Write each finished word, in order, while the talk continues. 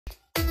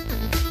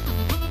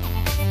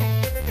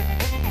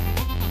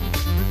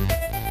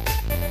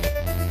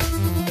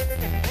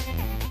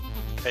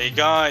Hey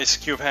guys,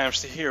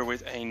 Cubehamster here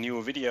with a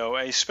new video,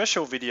 a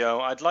special video.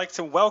 I'd like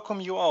to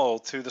welcome you all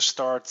to the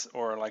start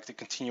or like the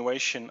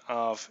continuation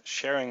of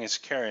Sharing is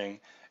Caring.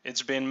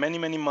 It's been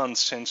many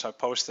months since I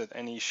posted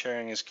any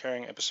Sharing is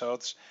Caring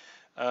episodes,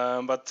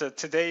 but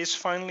today is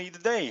finally the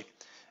day.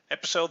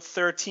 Episode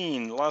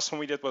 13. The last one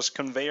we did was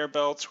conveyor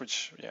belts,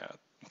 which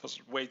it was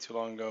way too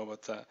long ago,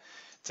 but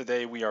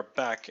today we are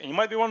back. And you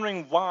might be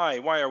wondering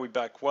why are we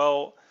back?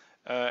 Well,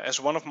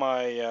 as one of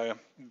my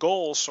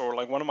goals or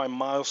like one of my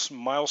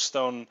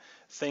milestone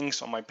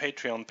things on my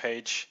Patreon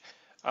page,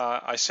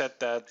 I said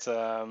that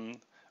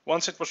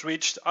once it was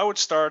reached, I would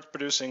start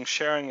producing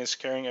Sharing is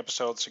Caring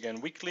episodes again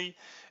weekly.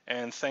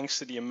 And thanks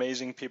to the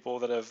amazing people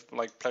that have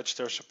like pledged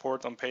their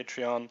support on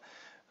Patreon,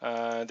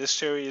 this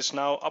series is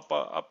now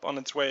up on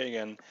its way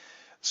again.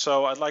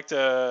 So I'd like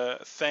to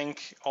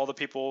thank all the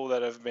people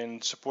that have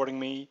been supporting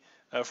me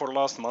for the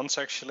last months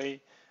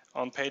actually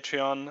on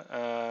Patreon,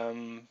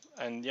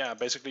 and yeah,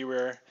 basically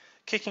we're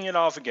kicking it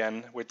off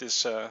again with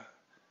this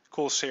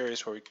cool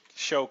series where we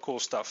show cool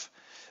stuff.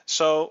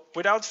 So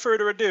without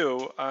further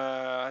ado,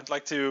 I'd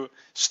like to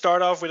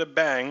start off with a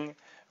bang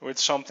with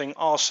something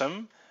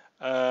awesome.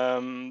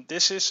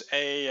 This is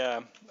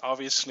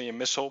obviously a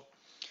missile,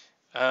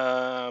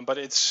 but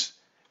it's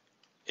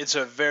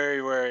a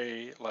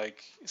very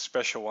like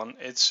special one.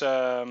 It's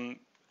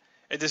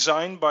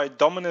designed by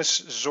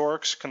Dominus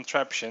Zork's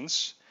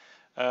Contraptions.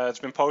 It's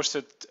been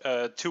posted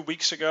 2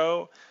 weeks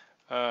ago.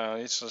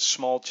 It's a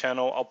small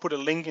channel. I'll put a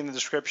link in the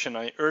description.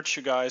 I urge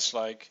you guys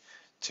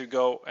to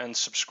go and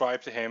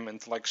subscribe to him and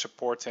to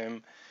support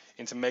him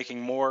into making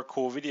more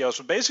cool videos.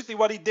 So basically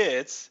what he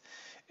did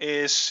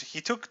is he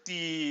took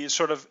the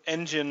sort of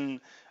engine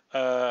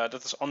that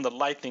is on the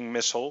Lightning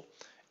missile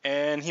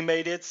and he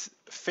made it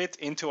fit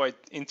into a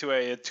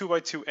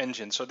 2x2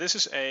 engine. So this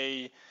is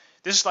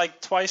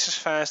like twice as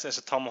fast as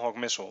a Tomahawk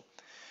missile.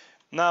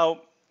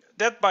 Now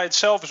that by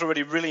itself is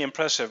already really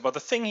impressive, but the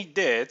thing he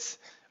did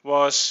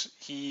was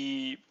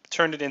he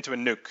turned it into a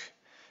nuke.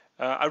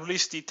 I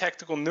released the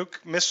tactical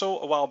Nuke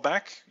Missile a while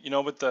back,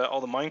 with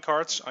all the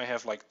minecarts. I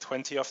have like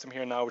 20 of them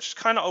here now, which is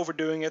kind of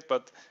overdoing it,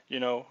 but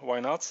why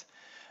not?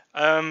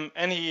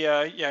 And he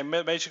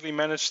basically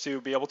managed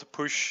to be able to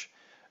push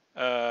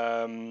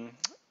unpowered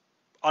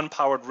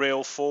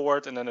rail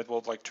forward, and then it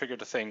will trigger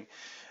the thing.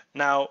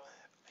 Now,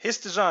 his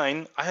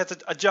design, I had to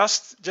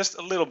adjust just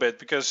a little bit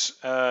because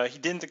he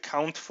didn't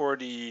account for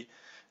the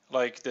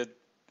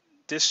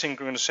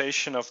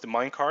desynchronization of the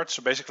minecart.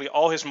 So basically,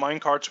 all his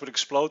minecarts would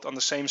explode on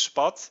the same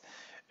spot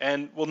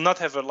and will not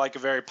have a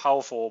very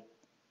powerful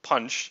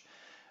punch.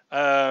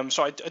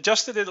 So I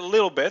adjusted it a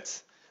little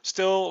bit.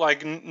 Still,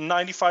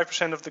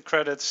 95% of the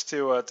credits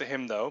to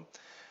him though.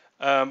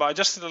 But I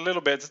adjusted a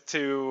little bit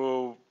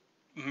to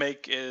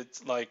make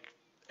it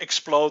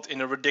explode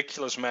in a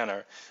ridiculous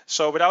manner.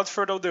 So without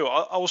further ado,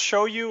 I will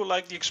show you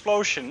the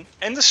explosion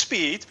and the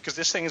speed, because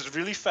this thing is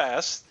really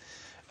fast,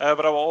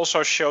 but I will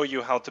also show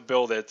you how to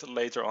build it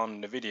later on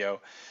in the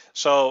video.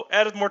 So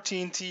added more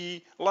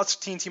TNT, lots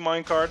of TNT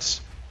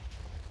minecarts,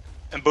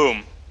 and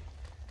boom,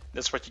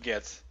 that's what you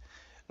get.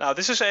 Now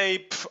this is I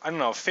don't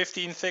know,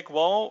 15 thick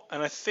wall,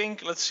 and I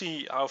think, let's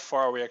see how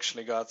far we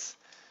actually got.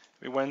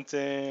 We went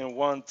in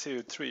 1,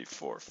 2, 3,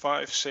 4,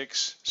 5,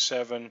 6,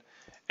 7,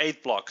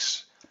 8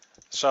 blocks.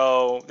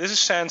 So this is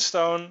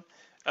sandstone.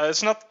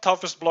 It's not the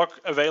toughest block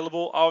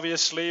available,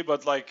 obviously,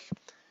 but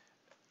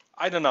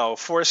I don't know,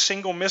 for a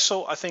single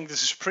missile, I think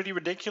this is pretty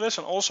ridiculous,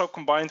 and also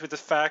combined with the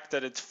fact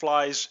that it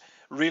flies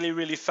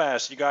really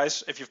fast. You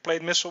guys, if you've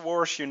played Missile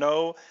Wars, you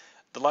know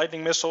the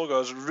Lightning missile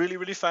goes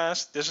really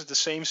fast. This is the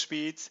same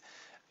speed,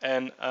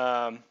 and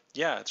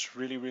yeah, it's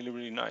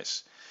really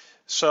nice.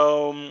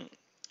 So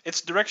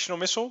it's a directional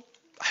missile.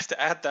 I have to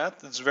add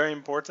that. That's very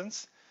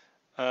important.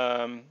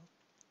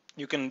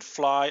 You can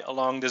fly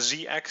along the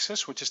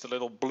z-axis, which is the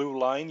little blue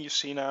line you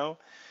see now,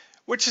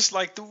 which is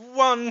the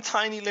one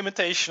tiny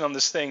limitation on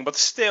this thing, but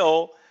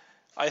still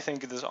I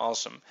think it is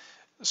awesome.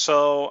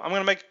 So I'm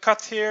going to make a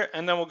cut here,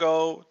 and then we'll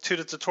go to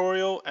the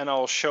tutorial and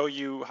I'll show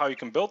you how you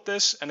can build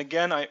this. And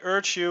again, I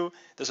urge you,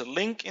 there's a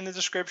link in the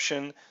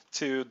description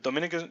to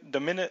Dominus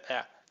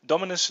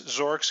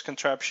Zork's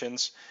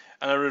Contraptions,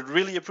 and I would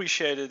really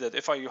appreciate it that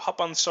if you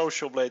hop on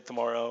Social Blade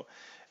tomorrow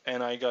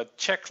and I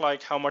check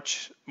how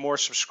much more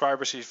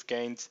subscribers he's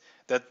gained,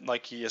 that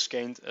he has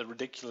gained a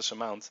ridiculous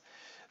amount.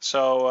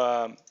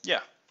 So yeah,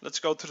 let's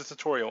go to the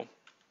tutorial.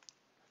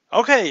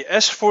 Okay,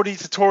 as for the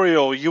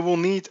tutorial, you will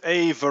need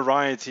a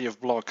variety of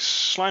blocks.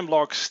 Slime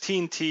blocks,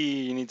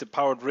 TNT, you need the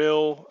powered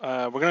rail.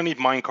 We're gonna need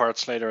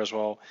minecarts later as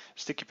well.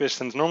 Sticky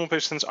pistons, normal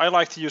pistons. I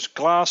like to use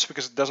glass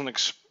because it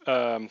doesn't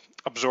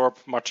absorb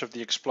much of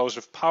the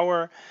explosive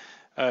power.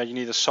 You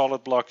need a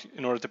solid block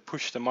in order to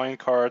push the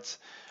minecart.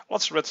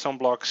 Lots of redstone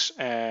blocks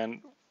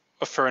and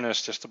a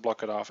furnace just to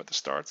block it off at the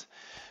start.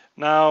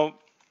 Now,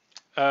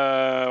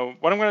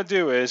 what I'm going to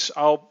do is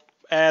I'll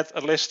add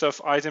a list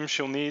of items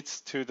you'll need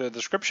to the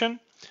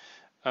description.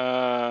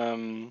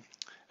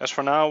 As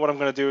for now, what I'm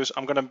going to do is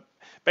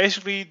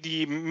basically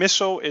the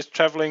missile is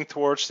traveling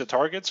towards the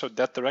target, so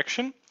that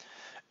direction.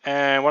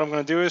 And what I'm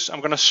going to do is I'm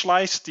going to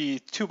slice the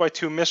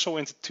 2x2 missile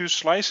into 2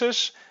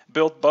 slices,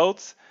 build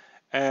both,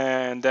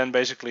 and then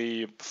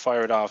basically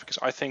fire it off, because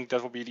I think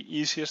that will be the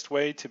easiest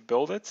way to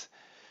build it.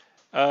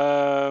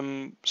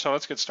 So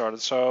let's get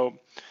started. So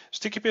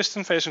sticky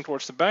piston facing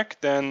towards the back,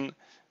 then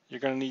you're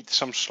going to need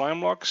some slime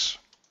blocks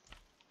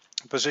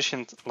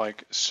positioned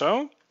like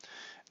so.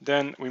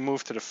 Then we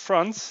move to the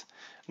front.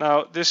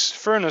 Now this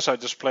furnace I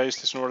just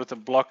placed is in order to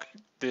block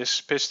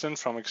this piston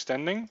from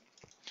extending.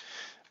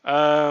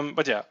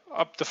 But yeah,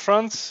 up the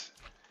front,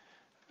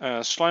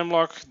 slime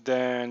block,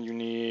 then you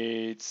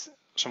need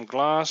some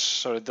glass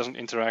so it doesn't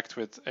interact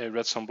with a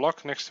redstone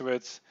block next to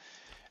it.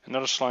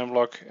 Another slime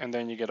block, and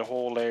then you get a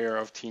whole layer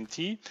of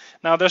TNT.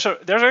 Now there's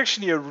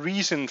actually a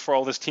reason for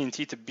all this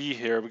TNT to be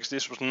here, because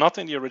this was not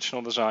in the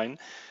original design.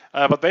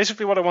 But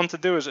basically what I want to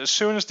do is, as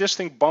soon as this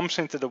thing bumps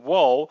into the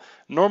wall,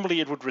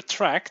 normally it would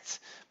retract,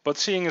 but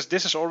seeing as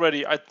this is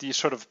already at the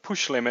sort of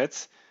push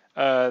limit,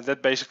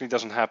 that basically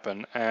doesn't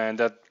happen, and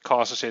that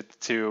causes it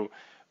to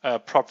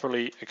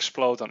properly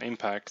explode on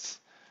impact.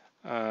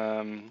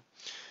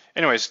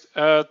 Anyways,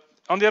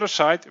 on the other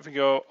side, if we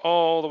go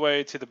all the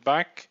way to the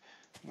back,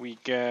 we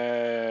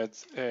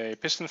get a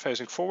piston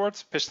facing forward,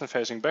 piston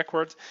facing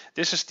backward.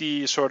 This is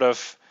the sort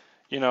of,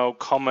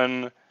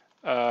 common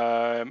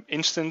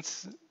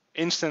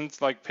instant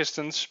like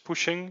pistons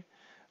pushing,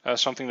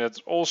 something that's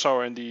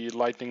also in the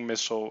lightning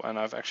missile, and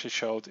I've actually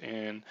showed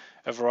in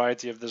a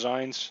variety of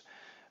designs.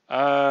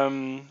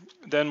 Then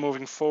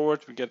moving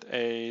forward, we get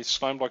a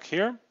slime block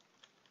here.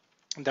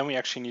 And then we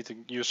actually need to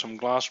use some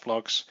glass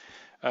blocks,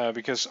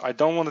 because I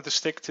don't want it to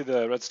stick to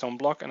the redstone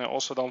block, and I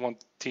also don't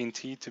want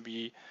TNT to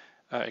be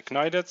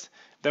ignited.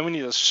 Then we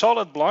need a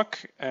solid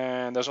block,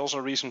 and there's also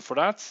a reason for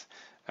that,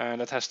 and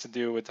that has to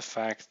do with the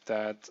fact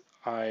that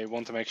I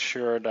want to make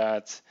sure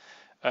that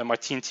my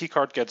TNT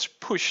card gets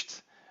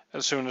pushed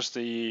as soon as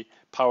the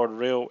powered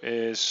rail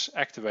is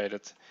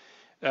activated.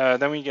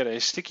 Then we get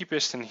a sticky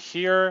piston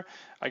here.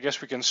 I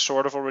guess we can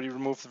sort of already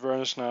remove the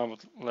furnace now,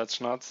 but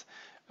let's not.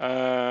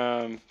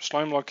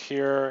 Slime block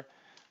here,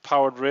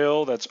 powered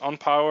rail that's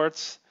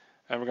unpowered,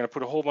 and we're going to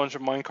put a whole bunch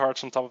of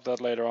minecarts on top of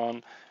that later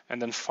on.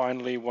 And then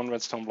finally one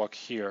redstone block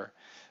here.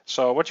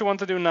 So what you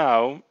want to do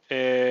now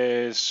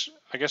is,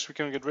 I guess we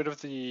can get rid of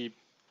the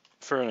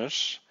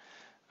furnace.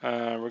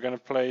 We're going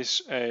to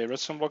place a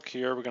redstone block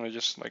here. We're going to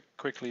just like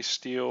quickly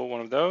steal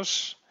one of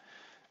those.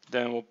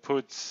 Then we'll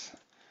put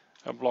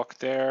a block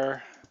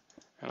there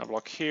and a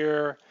block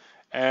here.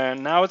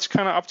 And now it's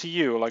kind of up to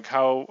you, like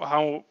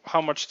how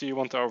much do you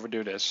want to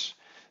overdo this?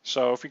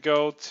 So if we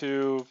go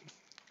to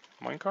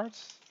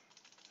minecart,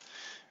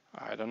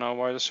 I don't know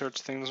why the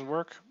search thing doesn't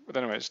work, but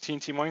anyways,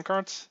 TNT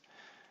Minecarts.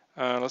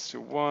 Let's do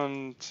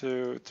 1,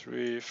 2,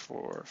 3,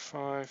 4,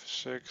 5,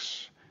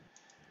 6.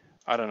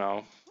 I don't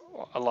know,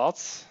 a lot.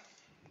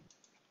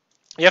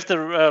 You have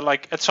to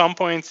like at some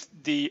point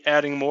the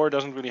adding more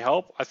doesn't really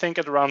help. I think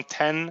at around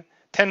 10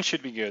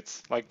 should be good.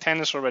 Like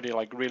 10 is already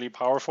like really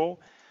powerful.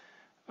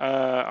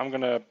 I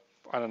don't know,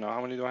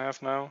 how many do I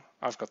have now?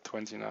 I've got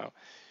 20 now.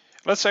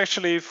 Let's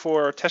actually,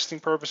 for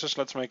testing purposes,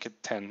 let's make it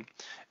 10.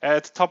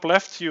 At the top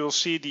left, you'll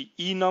see the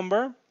E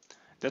number.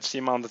 That's the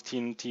amount of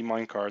TNT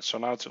minecarts. So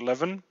now it's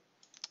 11,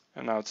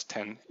 and now it's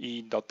 10.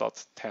 E dot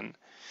dot 10.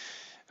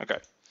 Okay,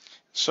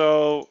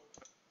 so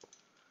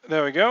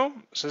there we go.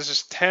 So this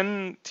is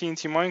 10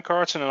 TNT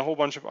minecarts and a whole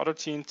bunch of other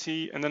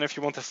TNT. And then if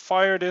you want to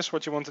fire this,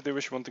 what you want to do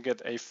is you want to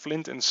get a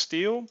flint and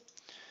steel.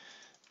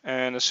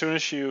 And as soon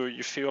as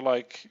you feel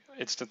like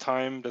it's the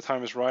time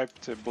is ripe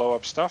to blow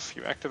up stuff,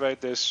 you activate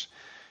this.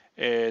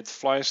 It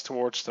flies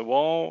towards the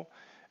wall,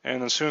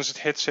 and as soon as it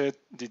hits it,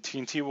 the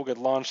TNT will get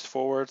launched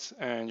forward,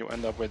 and you'll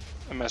end up with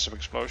a massive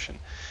explosion.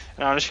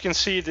 Now, as you can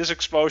see, this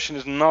explosion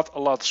is not a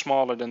lot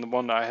smaller than the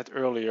one that I had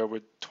earlier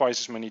with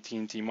twice as many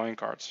TNT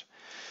minecarts.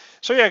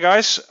 So yeah,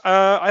 guys,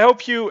 I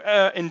hope you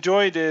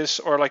enjoyed this,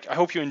 or like I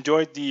hope you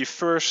enjoyed the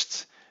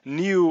first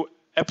new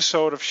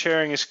episode of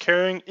Sharing is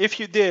Caring. If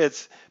you did,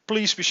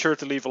 please be sure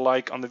to leave a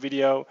like on the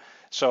video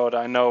so that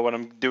I know what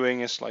I'm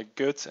doing is like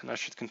good and I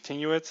should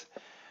continue it.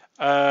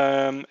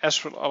 As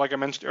for, like I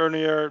mentioned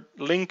earlier,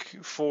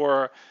 link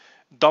for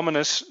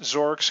Dominus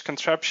Zorg's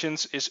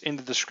contraptions is in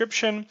the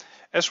description,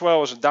 as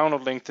well as a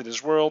download link to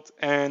this world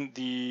and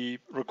the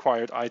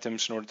required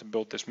items in order to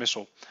build this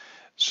missile.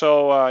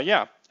 So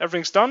yeah,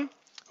 everything's done.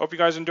 Hope you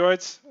guys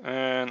enjoyed,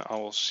 and I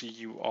will see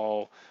you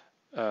all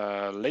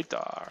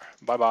later.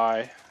 Bye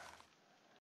bye.